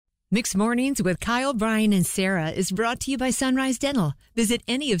Mixed Mornings with Kyle, Brian, and Sarah is brought to you by Sunrise Dental. Visit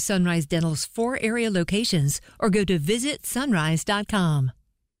any of Sunrise Dental's 4 area locations or go to visitsunrise.com.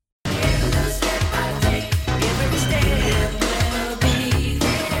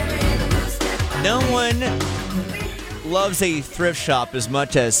 No one loves a thrift shop as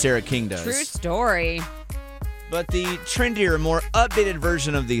much as Sarah King does. True story. But the trendier, more updated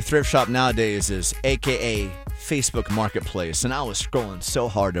version of the thrift shop nowadays is AKA Facebook Marketplace. And I was scrolling so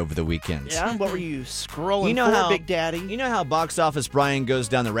hard over the weekend. Yeah? What were you scrolling Big Daddy? You know how Box Office Brian goes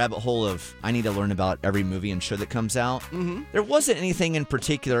down the rabbit hole of, I need to learn about every movie and show that comes out? Mm-hmm. There wasn't anything in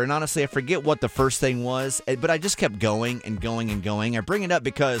particular, and honestly, I forget what the first thing was, but I just kept going and going and going. I bring it up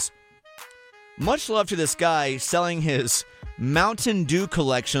because much love to this guy selling his Mountain Dew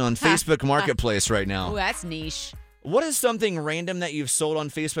collection on Facebook Marketplace right now. Oh, that's niche. What is something random that you've sold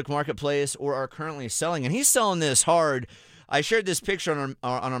on Facebook Marketplace or are currently selling? And he's selling this hard. I shared this picture on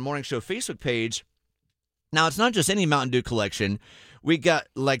our morning show Facebook page. Now, it's not just any Mountain Dew collection. We got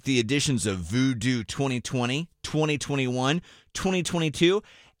like the editions of Voodoo 2020, 2021, 2022,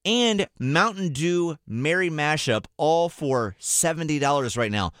 and Mountain Dew Merry Mashup, all for $70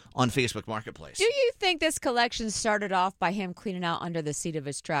 right now on Facebook Marketplace. Do you think this collection started off by him cleaning out under the seat of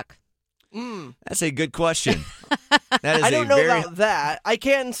his truck? That's a good question. That is I don't know about that. I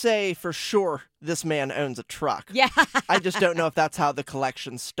can say for sure this man owns a truck. Yeah. I just don't know if that's how the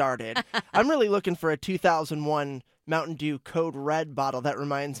collection started. I'm really looking for a 2001 Mountain Dew Code Red bottle. That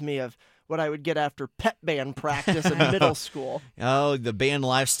reminds me of what I would get after pep band practice in middle school. Oh, the band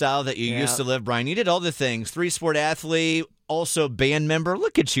lifestyle that you used to live, Brian. You did all the things. 3-sport athlete, also band member.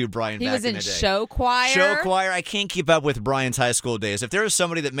 Look at you, Brian, He back was in in the day. show choir. Show choir. I can't keep up with Brian's high school days. If there was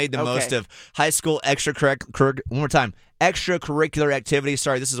somebody that made the most of high school extracurricular activities,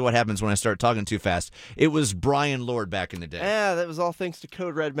 sorry, this is what happens when I start talking too fast. It was Brian Lord back in the day. Yeah, that was all thanks to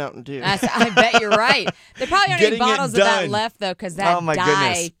Code Red Mountain Dew. I bet you're right. There probably aren't any bottles of that left, though, because that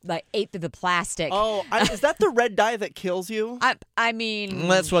dye ate through the plastic. Oh, is that the red dye that kills you? I mean... Well,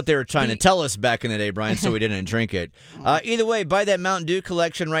 that's what they were trying to tell us back in the day, Brian, so we didn't drink it. Either way, buy that Mountain Dew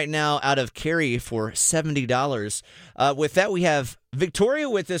collection right now out of Cary for $70. With that, we have Victoria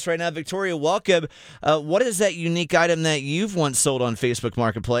with us right now. Victoria, welcome. What is that unique item that you've once sold on Facebook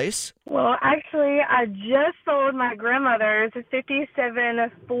Marketplace? Well, actually, I just sold my grandmother's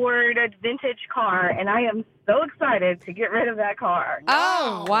 57 Ford vintage car, and I am so excited to get rid of that car.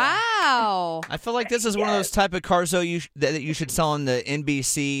 Oh, wow. I feel like this is one of those type of cars, though, that you should sell on the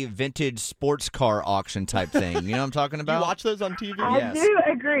NBC vintage sports car auction type thing. You know what I'm talking about? You watch those on TV? I do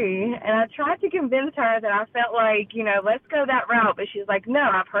agree, and I tried to convince her that I felt like, let's go that route, but she's like, no,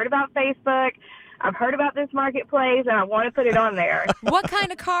 I've heard about Facebook. I've heard about this marketplace, and I want to put it on there. What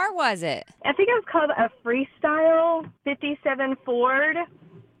kind of car was it? I think it was called a Freestyle 57 Ford.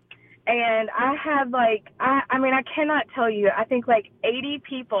 And I had I cannot tell you, I think 80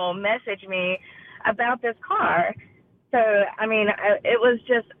 people messaged me about this car. So, it was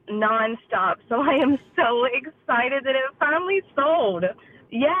just nonstop. So I am so excited that it finally sold.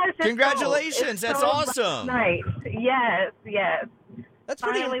 Yes, it's Congratulations. sold. That's awesome. Nice. Yes. That's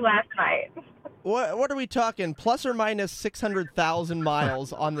finally last night. What are we talking? Plus or minus 600,000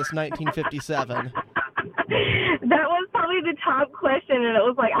 miles on this 1957? That was probably the top question, and it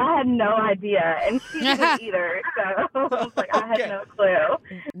was I had no idea, and she didn't either, so I was I had no clue.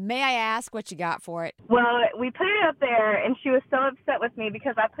 May I ask what you got for it? Well, we put it up there, and she was so upset with me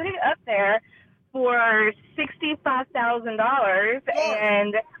because I put it up there for $65,000,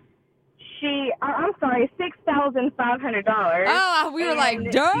 and I'm sorry, $6,500. Oh, we were dang,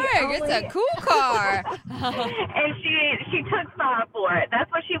 it's a cool car. And she took $5 for it. That's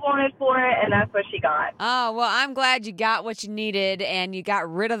what she wanted for it, and that's what she got. Oh, well, I'm glad you got what you needed, and you got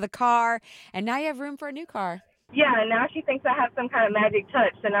rid of the car, and now you have room for a new car. Yeah, now she thinks I have some kind of magic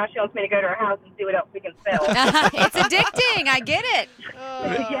touch, so now she wants me to go to her house and see what else we can sell. It's addicting. I get it.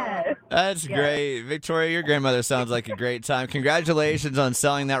 Yes. That's great. Victoria, your grandmother sounds like a great time. Congratulations on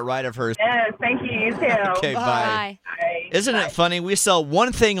selling that ride of hers. Yes, thank you. You too. Okay, bye. Isn't it funny? We sell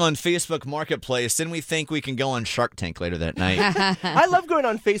one thing on Facebook Marketplace, then we think we can go on Shark Tank later that night. I love going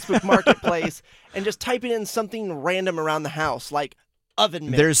on Facebook Marketplace and just typing in something random around the house, like oven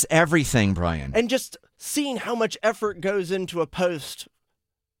mitts. There's everything, Brian. And just seeing how much effort goes into a post,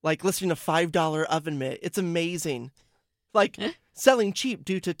 like listing a $5 oven mitt. It's amazing. Selling cheap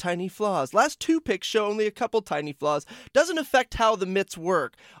due to tiny flaws. Last 2 pics show only a couple tiny flaws. Doesn't affect how the mitts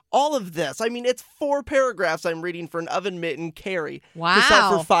work. All of this. It's 4 paragraphs I'm reading for an oven mitt in Cary. Wow. To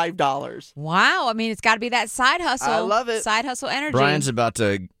sell for $5. Wow. It's got to be that side hustle. I love it. Side hustle energy. Brian's about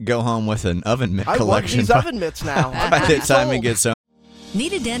to go home with an oven mitt I want collection. these oven mitts now. By the time he gets home.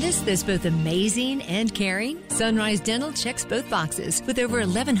 Need a dentist that's both amazing and caring? Sunrise Dental checks both boxes with over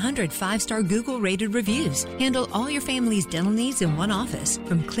 1,100 5-star Google-rated reviews. Handle all your family's dental needs in one office,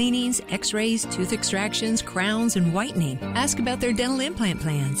 from cleanings, x-rays, tooth extractions, crowns, and whitening. Ask about their dental implant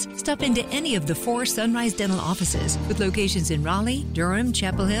plans. Stop into any of the 4 Sunrise Dental offices with locations in Raleigh, Durham,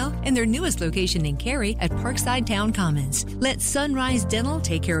 Chapel Hill, and their newest location in Cary at Parkside Town Commons. Let Sunrise Dental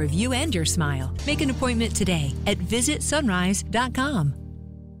take care of you and your smile. Make an appointment today at visitsunrise.com.